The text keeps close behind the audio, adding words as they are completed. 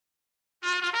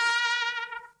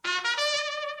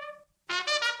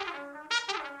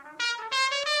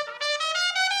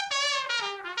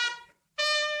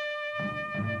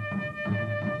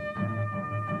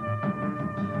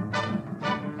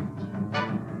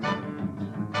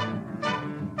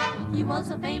He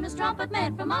was a famous trumpet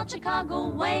man from out Chicago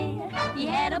way. He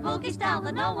had a boogie style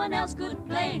that no one else could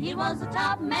play. He was a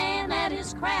top man at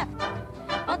his craft.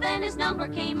 But then his number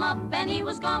came up and he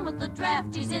was gone with the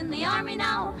draft. He's in the army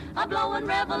now, a blowin'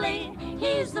 reveille.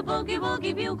 He's the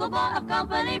boogie-woogie bugle boy of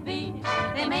Company B.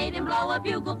 They made him blow a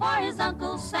bugle for his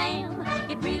Uncle Sam.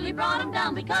 It really brought him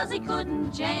down because he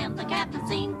couldn't jam. The captain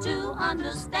seemed to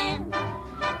understand,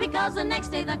 because the next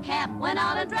day the cap went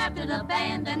out and drafted a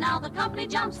band. And now the company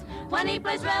jumps when he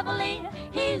plays reveille.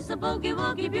 He's the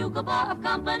boogie-woogie bugle boy of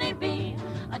Company B.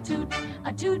 A toot,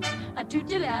 a toot, a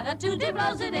toot-a-toot, a toot, he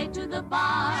blows it eight to the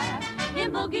bar.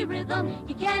 In boogie rhythm,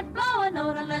 he can't blow a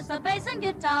note unless the bass and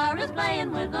guitar is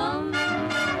playing with him.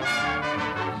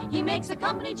 He makes a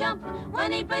company jump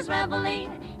when he plays reveille.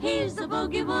 He's the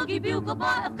boogie-woogie bugle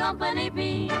boy of Company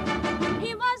B.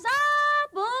 He was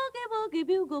a boogie-woogie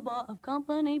bugle boy of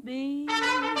Company B.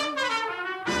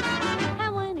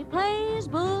 And when he plays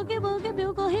boogie-woogie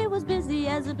bugle, he was busy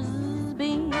as a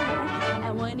bee.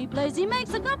 And when he plays, he makes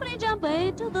the company jump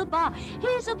eight to the bar.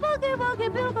 He's a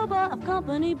boogie-woogie bugle boy of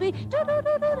Company B.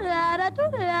 Do-do-do-do-da-da,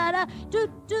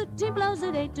 do-do-do, he blows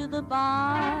it eight to the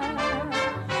bar.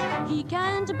 He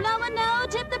can't blow a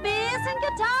note if the bass and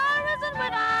guitar isn't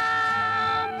with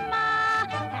him.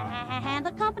 And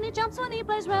the company jumps when he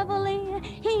plays reveille.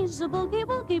 He's a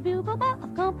boogie-woogie bugle boy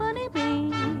of Company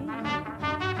B.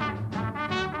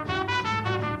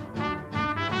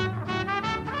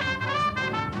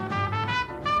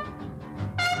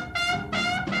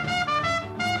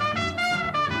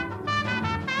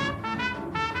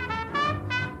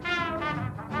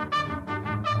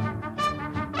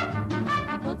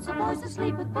 To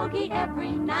sleep with boogie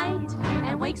every night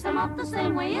and wakes them up the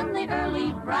same way in the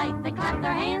early bright. They clap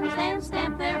their hands and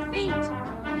stamp their feet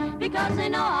because they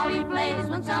know how he plays.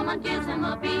 When someone gives him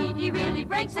a beat, he really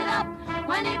breaks it up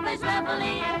when he plays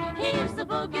reveille. He's the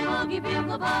boogie-woogie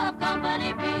bugle boy of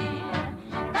Company B.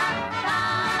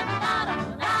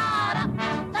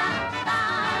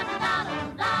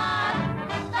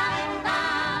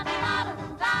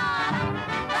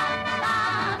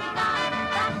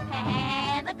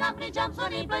 Jumps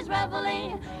when he plays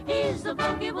reveille. He's the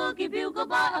boogie-woogie bugle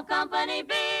boy of Company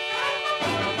B.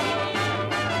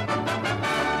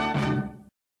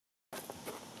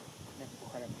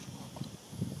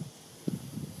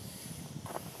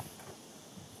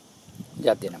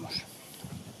 Ya tenemos.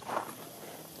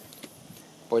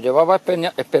 Pues llevaba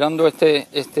esperando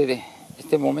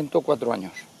este momento 4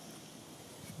 años.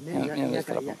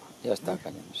 Ya está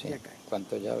cayendo, sí.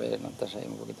 Cuanto ya ves, notas ahí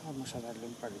un poquito. Vamos a darle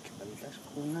un par de chupaditas.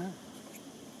 1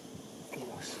 y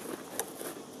 2.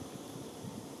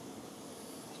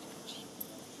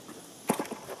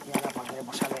 Y ahora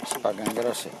pondremos a ver si... Para que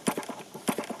engrase.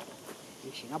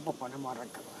 Y si no, pues ponemos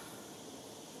arrancador.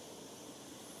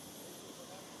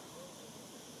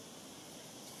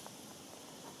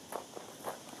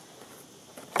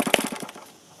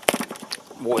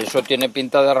 Uy, eso tiene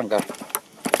pinta de arrancar.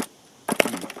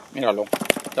 Míralo.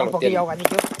 Ya un lo tiene. poquillo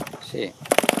ahogadito. Sí.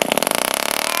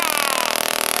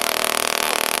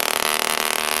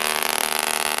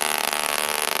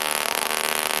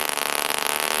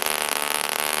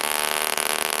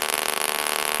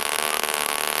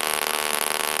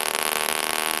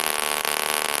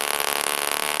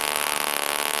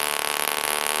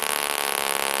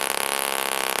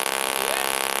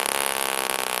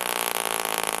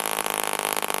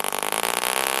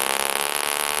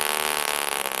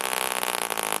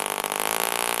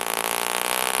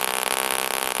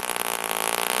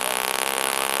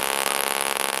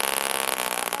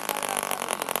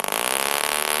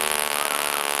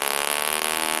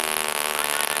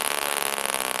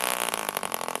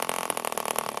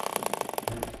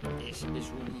 Es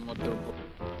un motor.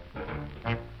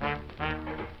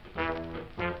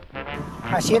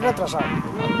 Así es retrasado.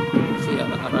 Sí,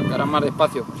 arrancará más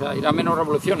despacio, o sea, irá a menos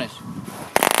revoluciones.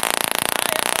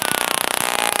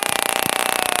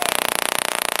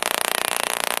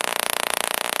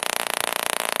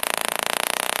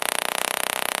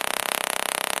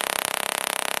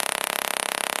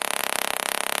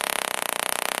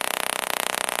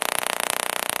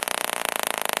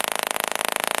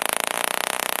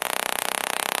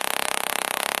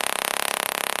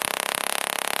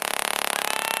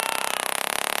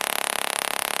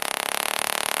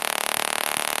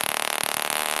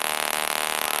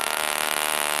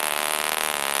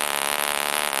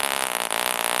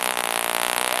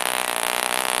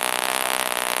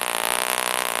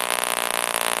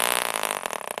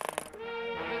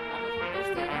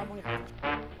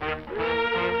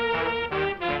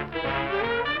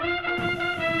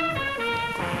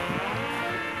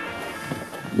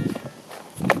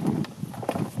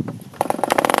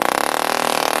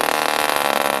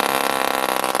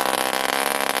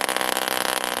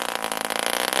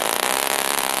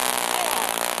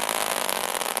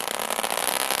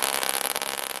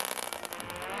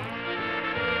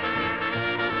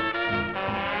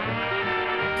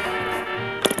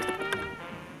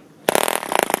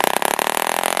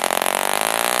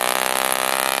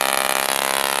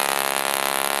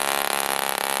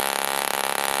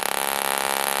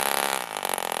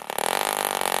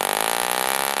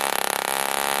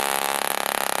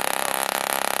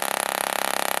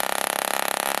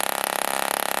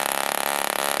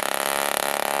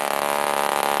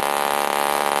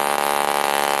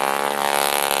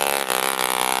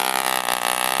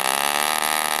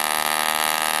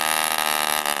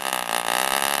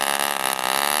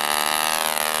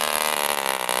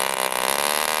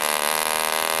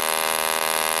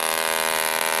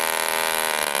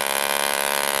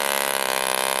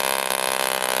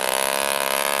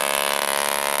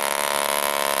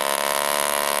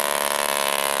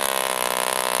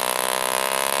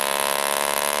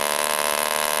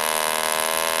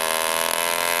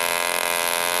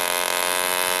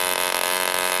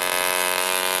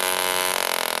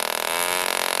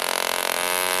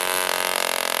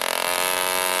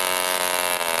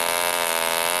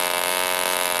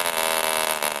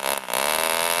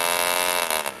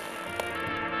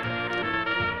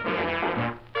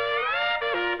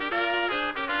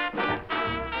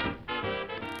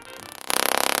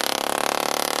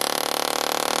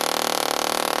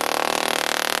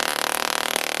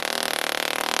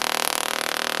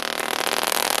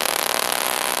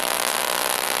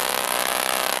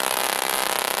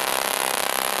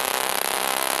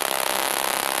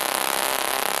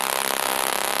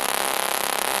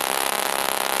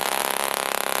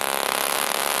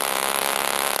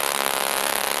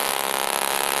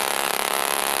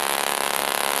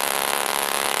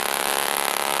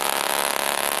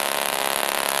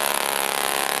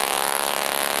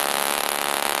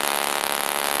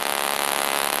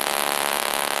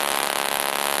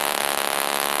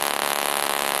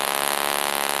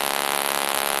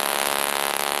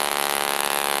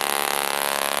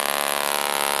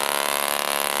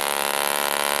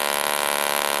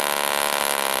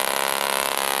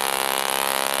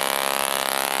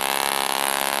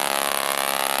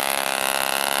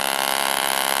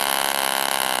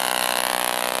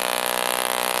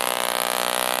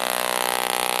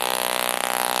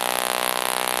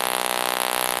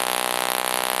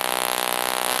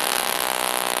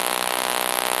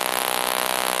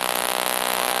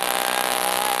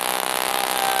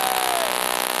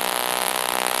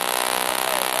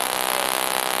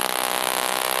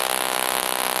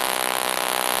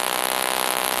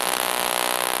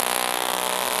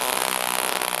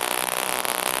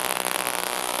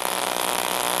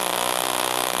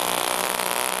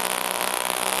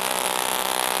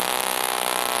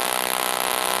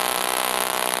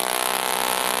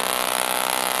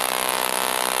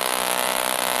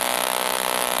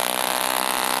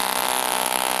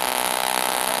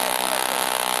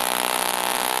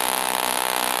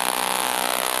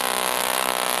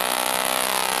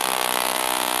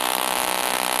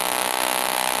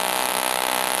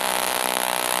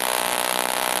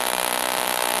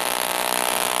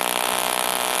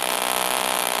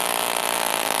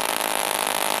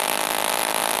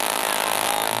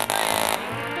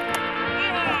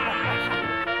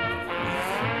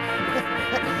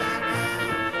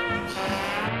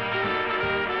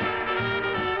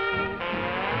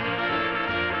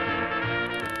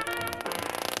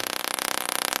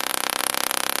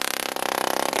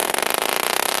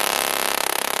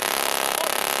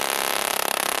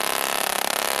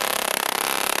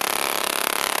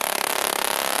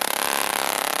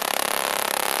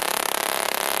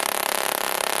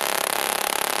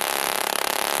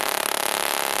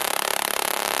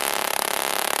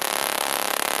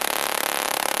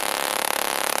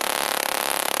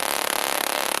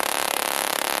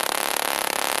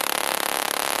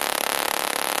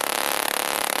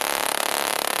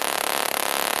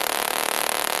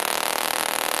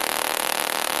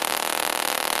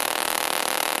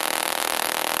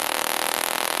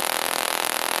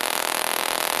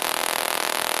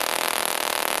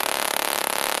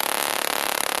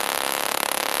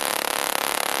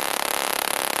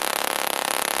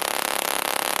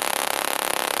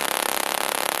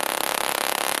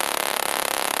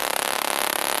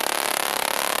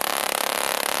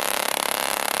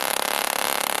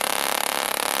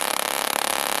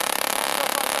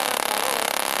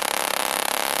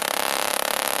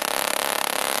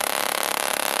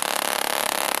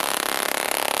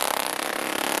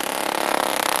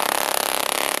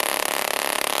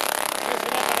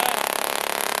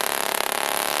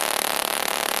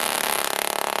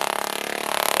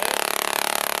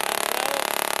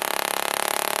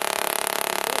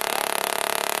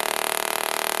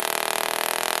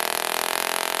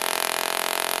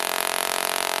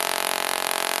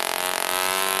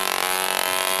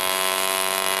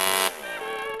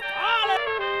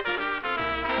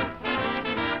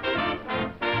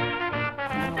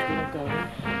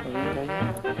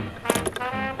 ahí.